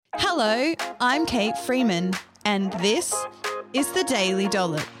Hello, I'm Kate Freeman, and this is the Daily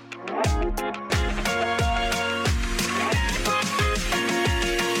Dollop.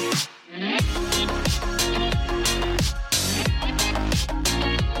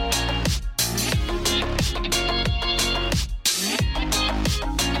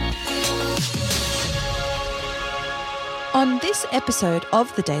 On this episode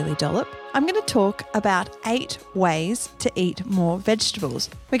of the Daily Dollop, I'm going to talk about 8 ways to eat more vegetables.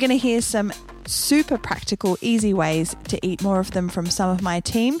 We're going to hear some super practical, easy ways to eat more of them from some of my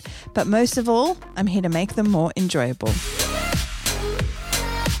team, but most of all, I'm here to make them more enjoyable.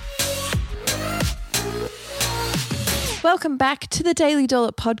 Welcome back to the Daily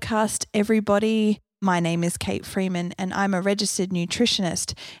Dollop podcast, everybody. My name is Kate Freeman and I'm a registered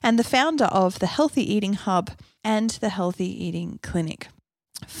nutritionist and the founder of the Healthy Eating Hub and the Healthy Eating Clinic.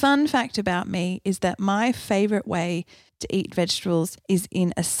 Fun fact about me is that my favorite way to eat vegetables is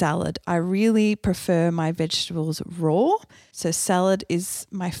in a salad. I really prefer my vegetables raw. So salad is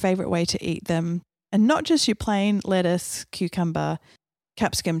my favorite way to eat them. And not just your plain lettuce, cucumber,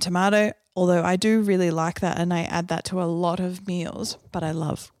 capsicum, tomato, although I do really like that and I add that to a lot of meals, but I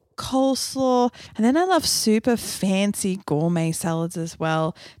love coleslaw. And then I love super fancy gourmet salads as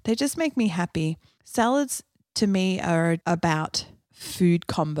well. They just make me happy. Salads to me are about food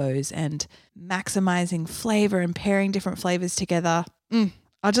combos and maximizing flavor and pairing different flavors together.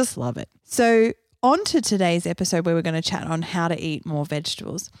 I just love it. So on to today's episode where we're going to chat on how to eat more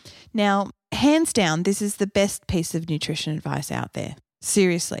vegetables. Now, hands down, this is the best piece of nutrition advice out there.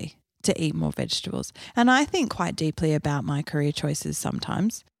 Seriously, to eat more vegetables. And I think quite deeply about my career choices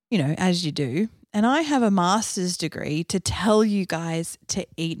sometimes, as you do. And I have a master's degree to tell you guys to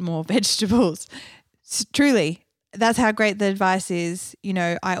eat more vegetables. Truly, that's how great the advice is.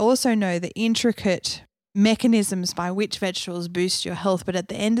 I also know the intricate mechanisms by which vegetables boost your health. But at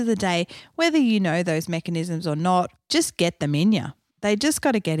the end of the day, whether you know those mechanisms or not, just get them in you. They just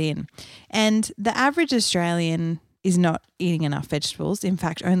got to get in. And the average Australian is not eating enough vegetables. In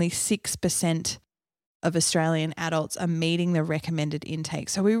fact, only 6% of Australian adults are meeting the recommended intake.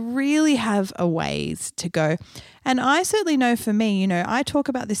 So we really have a ways to go. And I certainly know for me, I talk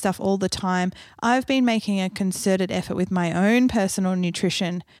about this stuff all the time. I've been making a concerted effort with my own personal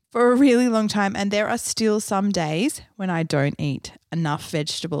nutrition for a really long time. And there are still some days when I don't eat enough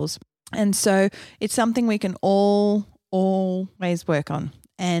vegetables. And so it's something we can always work on.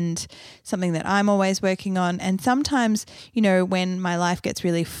 And something that I'm always working on. And sometimes, when my life gets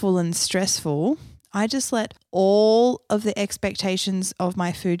really full and stressful, I just let all of the expectations of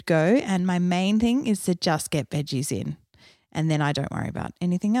my food go. And my main thing is to just get veggies in. And then I don't worry about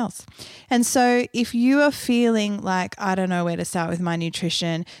anything else. And so if you are feeling like, I don't know where to start with my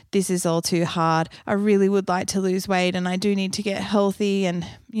nutrition, this is all too hard, I really would like to lose weight and I do need to get healthy and,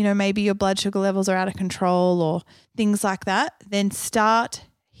 maybe your blood sugar levels are out of control or things like that, then start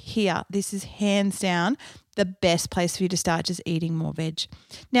here. This is hands down the best place for you to start, just eating more veg.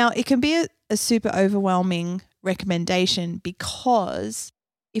 Now, it can be a super overwhelming recommendation because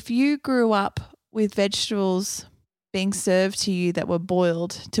if you grew up with vegetables being served to you that were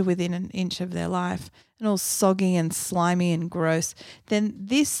boiled to within an inch of their life and all soggy and slimy and gross, then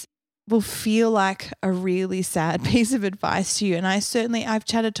this will feel like a really sad piece of advice to you. And I've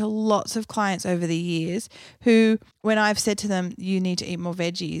chatted to lots of clients over the years who, when I've said to them, you need to eat more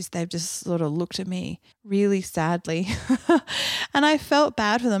veggies, they've just sort of looked at me really sadly. And I felt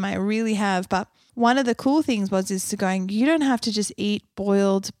bad for them. I really have. But one of the cool things is to going, you don't have to just eat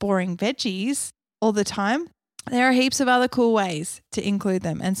boiled, boring veggies all the time. There are heaps of other cool ways to include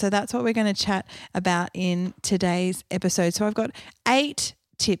them. And so that's what we're going to chat about in today's episode. So I've got 8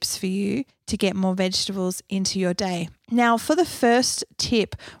 tips for you to get more vegetables into your day. Now, for the first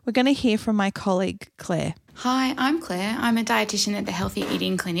tip, we're going to hear from my colleague, Claire. Hi, I'm Claire. I'm a dietitian at the Healthy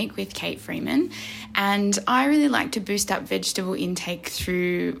Eating Clinic with Kate Freeman, and I really like to boost up vegetable intake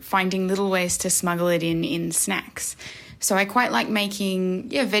through finding little ways to smuggle it in snacks. So I quite like making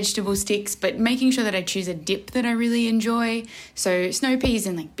vegetable sticks, but making sure that I choose a dip that I really enjoy. So snow peas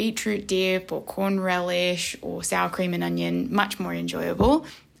and like beetroot dip or corn relish or sour cream and onion, much more enjoyable.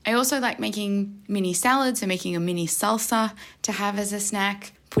 I also like making mini salads, so making a mini salsa to have as a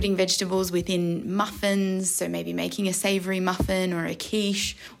snack, putting vegetables within muffins, so maybe making a savoury muffin or a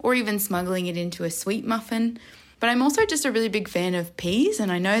quiche, or even smuggling it into a sweet muffin. But I'm also just a really big fan of peas,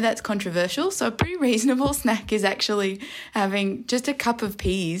 and I know that's controversial, so a pretty reasonable snack is actually having just a cup of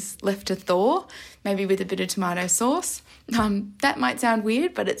peas left to thaw, maybe with a bit of tomato sauce. That might sound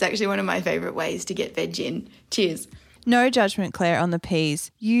weird, but it's actually one of my favourite ways to get veg in. Cheers. No judgment, Claire, on the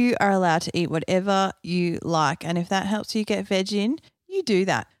peas. You are allowed to eat whatever you like, and if that helps you get veg in, you do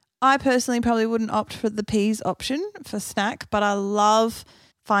that. I personally probably wouldn't opt for the peas option for snack, but I love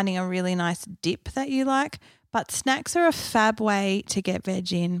finding a really nice dip that you like. But snacks are a fab way to get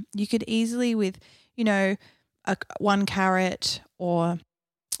veg in. You could easily with, one carrot or,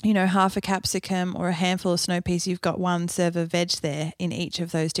 half a capsicum or a handful of snow peas, you've got one serve of veg there in each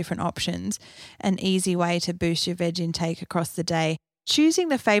of those different options. An easy way to boost your veg intake across the day. Choosing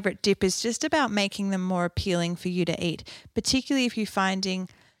the favourite dip is just about making them more appealing for you to eat, particularly if you're finding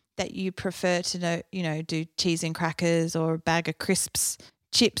that you prefer to do cheese and crackers or a bag of crisps,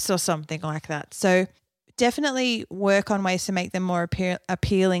 chips or something like that. So definitely work on ways to make them more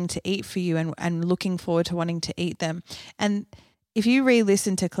appealing to eat for you and looking forward to wanting to eat them. And if you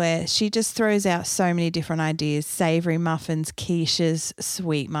re-listen to Claire, she just throws out so many different ideas: savoury muffins, quiches,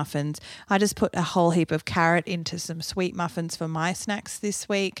 sweet muffins. I just put a whole heap of carrot into some sweet muffins for my snacks this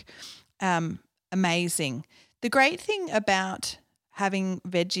week. Amazing. The great thing about having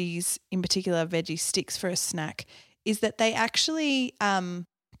veggies, in particular veggie sticks for a snack, is that they actually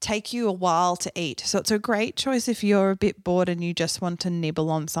take you a while to eat. So it's a great choice if you're a bit bored and you just want to nibble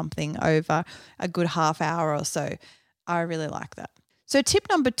on something over a good half hour or so. I really like that. So tip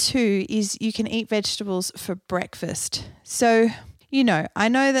number 2 is you can eat vegetables for breakfast. So, I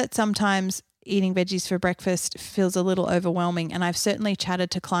know that sometimes eating veggies for breakfast feels a little overwhelming, and I've certainly chatted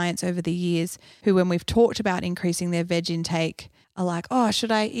to clients over the years who, when we've talked about increasing their veg intake, are like, oh,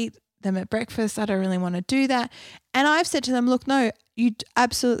 should I eat them at breakfast? I don't really want to do that. And I've said to them, look, no, you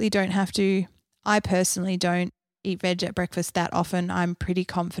absolutely don't have to. I personally don't eat veg at breakfast that often. I'm pretty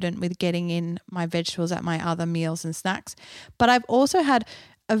confident with getting in my vegetables at my other meals and snacks. But I've also had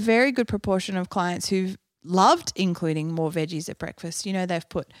a very good proportion of clients who've loved including more veggies at breakfast. They've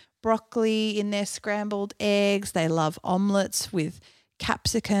put broccoli in their scrambled eggs. They love omelettes with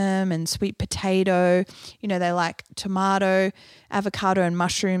capsicum and sweet potato. They like tomato, avocado and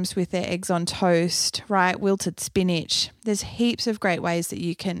mushrooms with their eggs on toast, right? Wilted spinach. There's heaps of great ways that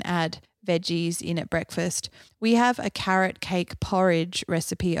you can add veggies in at breakfast. We have a carrot cake porridge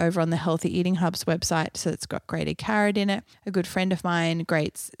recipe over on the Healthy Eating Hub's website. So it's got grated carrot in it. A good friend of mine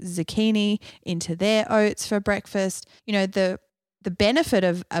grates zucchini into their oats for breakfast. The benefit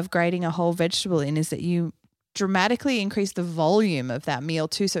of grating a whole vegetable in is that you dramatically increase the volume of that meal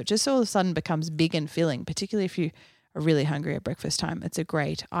too. So it just all of a sudden becomes big and filling, particularly if you are really hungry at breakfast time. It's a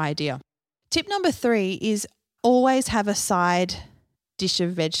great idea. Tip number 3 is always have a side dish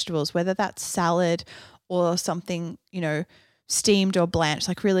of vegetables, whether that's salad or something, steamed or blanched,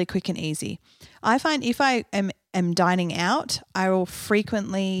 like really quick and easy. I find if I am dining out, I will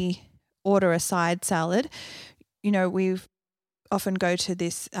frequently order a side salad. We've often go to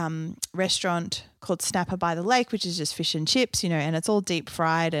this restaurant called Snapper by the Lake, which is just fish and chips, and it's all deep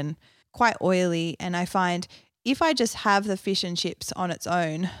fried and quite oily. And I find if I just have the fish and chips on its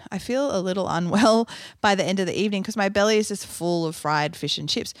own, I feel a little unwell by the end of the evening because my belly is just full of fried fish and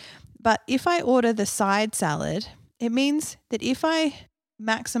chips. But if I order the side salad, it means that if I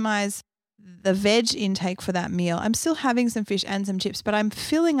maximize the veg intake for that meal, I'm still having some fish and some chips, but I'm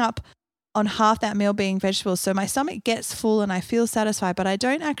filling up on half that meal being vegetables. So my stomach gets full and I feel satisfied, but I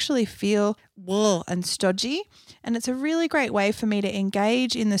don't actually feel and stodgy. And it's a really great way for me to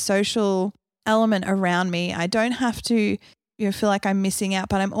engage in the social element around me. I don't have to feel like I'm missing out,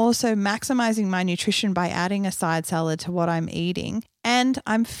 but I'm also maximizing my nutrition by adding a side salad to what I'm eating. And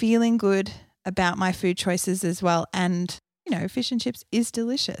I'm feeling good about my food choices as well. And, fish and chips is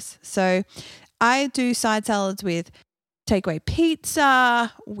delicious. So I do side salads with takeaway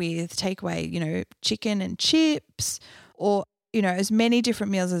pizza, with takeaway, chicken and chips, or, as many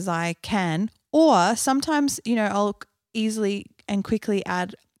different meals as I can. Or sometimes, I'll easily and quickly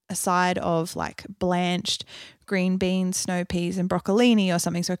add a side of like blanched green beans, snow peas and broccolini or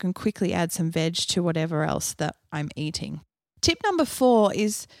something so I can quickly add some veg to whatever else that I'm eating. Tip number 4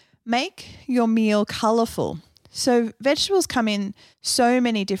 is make your meal colourful. So vegetables come in so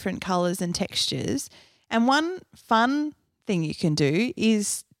many different colours and textures, and one fun thing you can do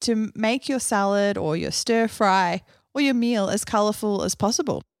is to make your salad or your stir fry or your meal as colourful as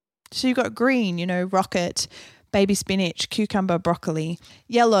possible. So you've got green, rocket, baby spinach, cucumber, broccoli,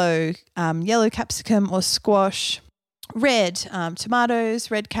 yellow capsicum or squash, red tomatoes,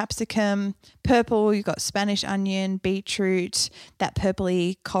 red capsicum, purple, you've got Spanish onion, beetroot, that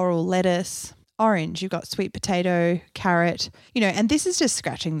purpley coral lettuce, orange, you've got sweet potato, carrot, and this is just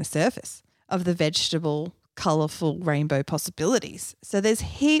scratching the surface of the vegetable colourful rainbow possibilities. So there's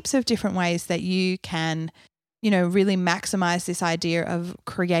heaps of different ways that you can, really maximize this idea of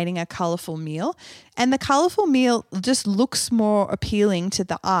creating a colourful meal. And the colourful meal just looks more appealing to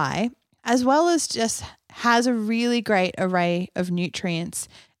the eye, as well as just has a really great array of nutrients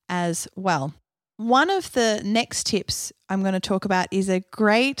as well. One of the next tips I'm going to talk about is a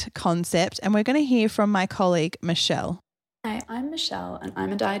great concept, and we're going to hear from my colleague, Michelle. Hi, I'm Michelle and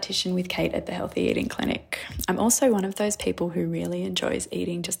I'm a dietitian with Kate at the Healthy Eating Clinic. I'm also one of those people who really enjoys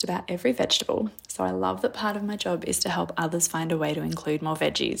eating just about every vegetable, so I love that part of my job is to help others find a way to include more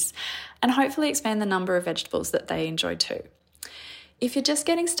veggies and hopefully expand the number of vegetables that they enjoy too. If you're just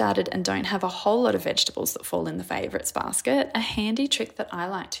getting started and don't have a whole lot of vegetables that fall in the favourites basket, a handy trick that I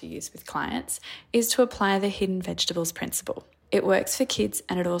like to use with clients is to apply the hidden vegetables principle. It works for kids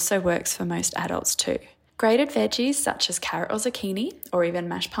and it also works for most adults too. Grated veggies such as carrot or zucchini, or even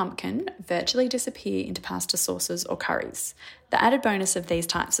mashed pumpkin, virtually disappear into pasta sauces or curries. The added bonus of these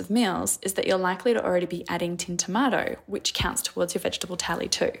types of meals is that you're likely to already be adding tinned tomato, which counts towards your vegetable tally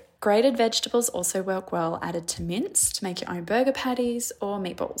too. Grated vegetables also work well added to mince to make your own burger patties or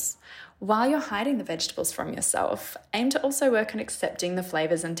meatballs. While you're hiding the vegetables from yourself, aim to also work on accepting the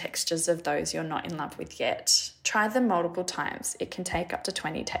flavours and textures of those you're not in love with yet. Try them multiple times. It can take up to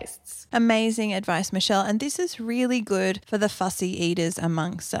 20 tastes. Amazing advice, Michelle. And this is really good for the fussy eaters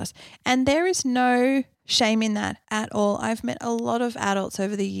amongst us. And there is no shame in that at all. I've met a lot of adults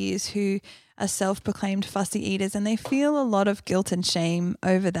over the years who are self-proclaimed fussy eaters, and they feel a lot of guilt and shame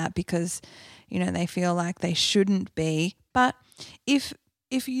over that because, you know, they feel like they shouldn't be. But if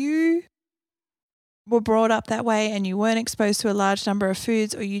you were brought up that way and you weren't exposed to a large number of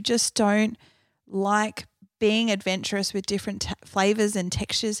foods, or you just don't like being adventurous with different flavors and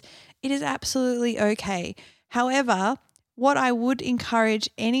textures, it is absolutely okay. However, what I would encourage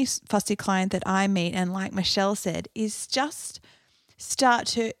any fussy client that I meet, and like Michelle said, is just start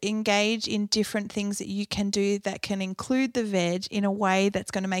to engage in different things that you can do that can include the veg in a way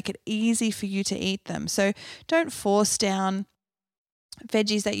that's going to make it easy for you to eat them. So don't force down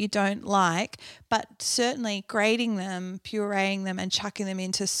veggies that you don't like, but certainly grating them, pureeing them and chucking them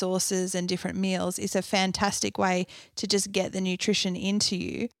into sauces and different meals is a fantastic way to just get the nutrition into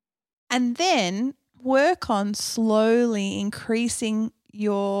you. And then work on slowly increasing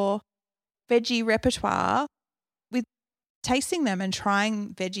your veggie repertoire with tasting them and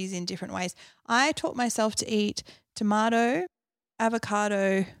trying veggies in different ways. I taught myself to eat tomato,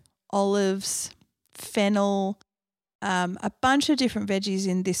 avocado, olives, fennel, a bunch of different veggies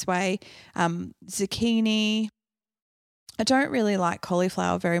in this way, zucchini. I don't really like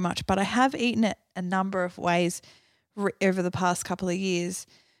cauliflower very much, but I have eaten it a number of ways over the past couple of years,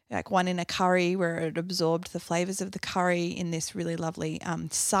 like one in a curry where it absorbed the flavors of the curry in this really lovely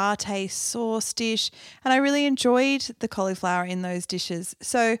satay sauce dish. And I really enjoyed the cauliflower in those dishes.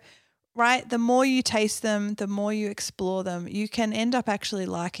 So, right, the more you taste them, the more you explore them, you can end up actually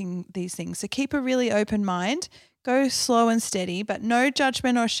liking these things. So keep a really open mind. Go slow and steady, but no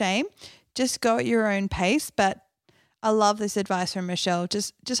judgment or shame. Just go at your own pace. But I love this advice from Michelle.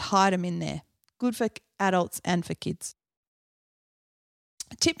 Just hide them in there. Good for adults and for kids.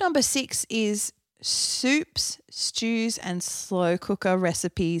 Tip number 6 is soups, stews, and slow cooker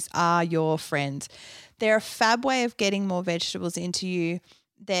recipes are your friends. They're a fab way of getting more vegetables into you.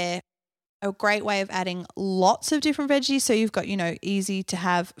 They're a great way of adding lots of different veggies. So you've got, easy to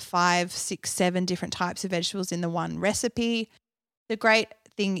have 5, 6, 7 different types of vegetables in the one recipe. The great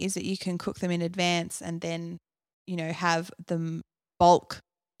thing is that you can cook them in advance and then, have them bulk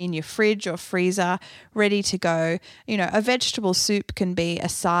in your fridge or freezer ready to go. A vegetable soup can be a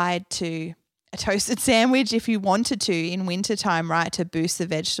side to a toasted sandwich if you wanted to in wintertime, right, to boost the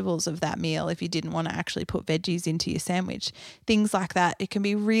vegetables of that meal if you didn't want to actually put veggies into your sandwich. Things like that. It can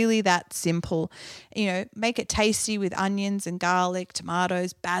be really that simple. Make it tasty with onions and garlic,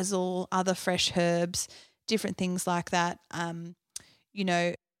 tomatoes, basil, other fresh herbs, different things like that. You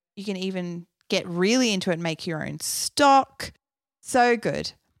can even get really into it and make your own stock. So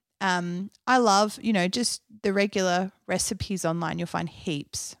good. I love, just the regular recipes online. You'll find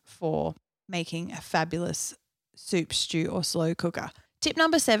heaps for making a fabulous soup, stew, or slow cooker. Tip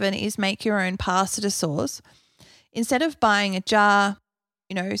number 7 is make your own pasta sauce. Instead of buying a jar,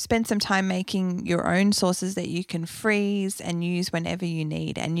 spend some time making your own sauces that you can freeze and use whenever you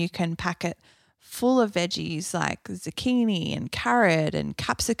need. And you can pack it full of veggies like zucchini and carrot and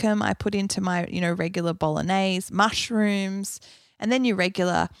capsicum. I put into my, regular bolognese, mushrooms, and then your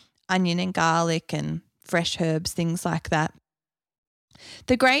regular onion and garlic and fresh herbs, things like that.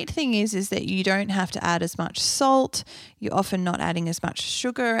 The great thing is that you don't have to add as much salt. You're often not adding as much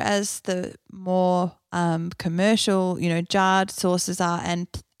sugar as the more commercial, jarred sauces are,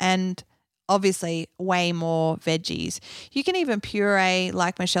 and obviously way more veggies. You can even puree,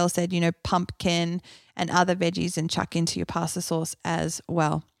 like Michelle said, pumpkin and other veggies and chuck into your pasta sauce as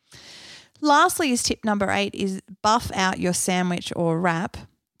well. Lastly is tip number 8 is buff out your sandwich or wrap.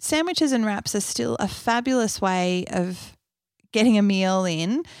 sandwiches and wraps are still a fabulous way of getting a meal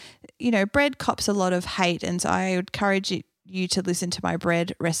in. You know, bread cops a lot of hate, and so I would encourage you to listen to my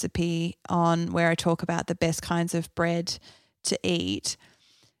bread recipe on where I talk about the best kinds of bread to eat.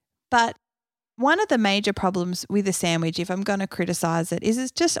 But one of the major problems with a sandwich, if I'm going to criticize it, is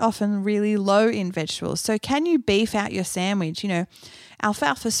it's just often really low in vegetables. So can you beef out your sandwich? You know,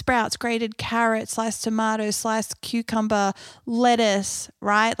 alfalfa sprouts, grated carrot, sliced tomato, sliced cucumber, lettuce,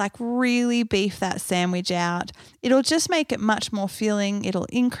 right? Like really beef that sandwich out. It'll just make it much more filling. It'll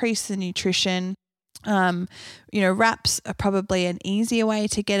increase the nutrition. Wraps are probably an easier way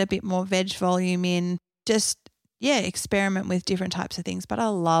to get a bit more veg volume in. Just experiment with different types of things. But I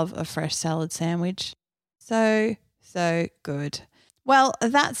love a fresh salad sandwich. So good. Well,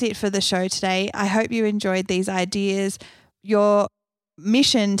 that's it for the show today. I hope you enjoyed these ideas. Your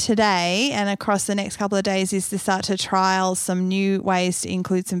mission today and across the next couple of days is to start to trial some new ways to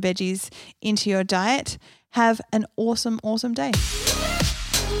include some veggies into your diet. Have an awesome, awesome day.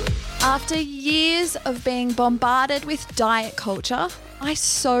 After years of being bombarded with diet culture, I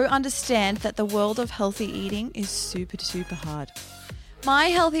so understand that the world of healthy eating is super, super hard. My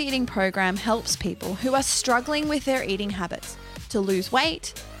healthy eating program helps people who are struggling with their eating habits to lose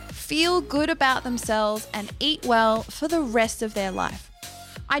weight, feel good about themselves, and eat well for the rest of their life.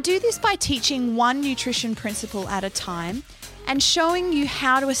 I do this by teaching one nutrition principle at a time and showing you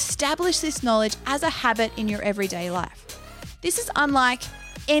how to establish this knowledge as a habit in your everyday life. This is unlike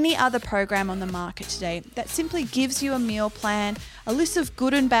any other program on the market today that simply gives you a meal plan, a list of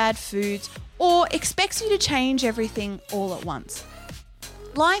good and bad foods, or expects you to change everything all at once.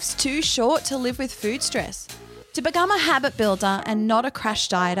 Life's too short to live with food stress. To become a habit builder and not a crash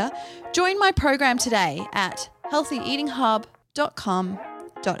dieter, join my program today at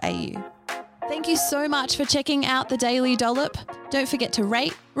healthyeatinghub.com.au. Thank you so much for checking out the Daily Dollop. Don't forget to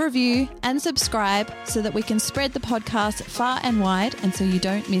rate, review, and subscribe so that we can spread the podcast far and wide and so you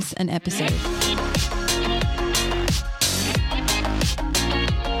don't miss an episode.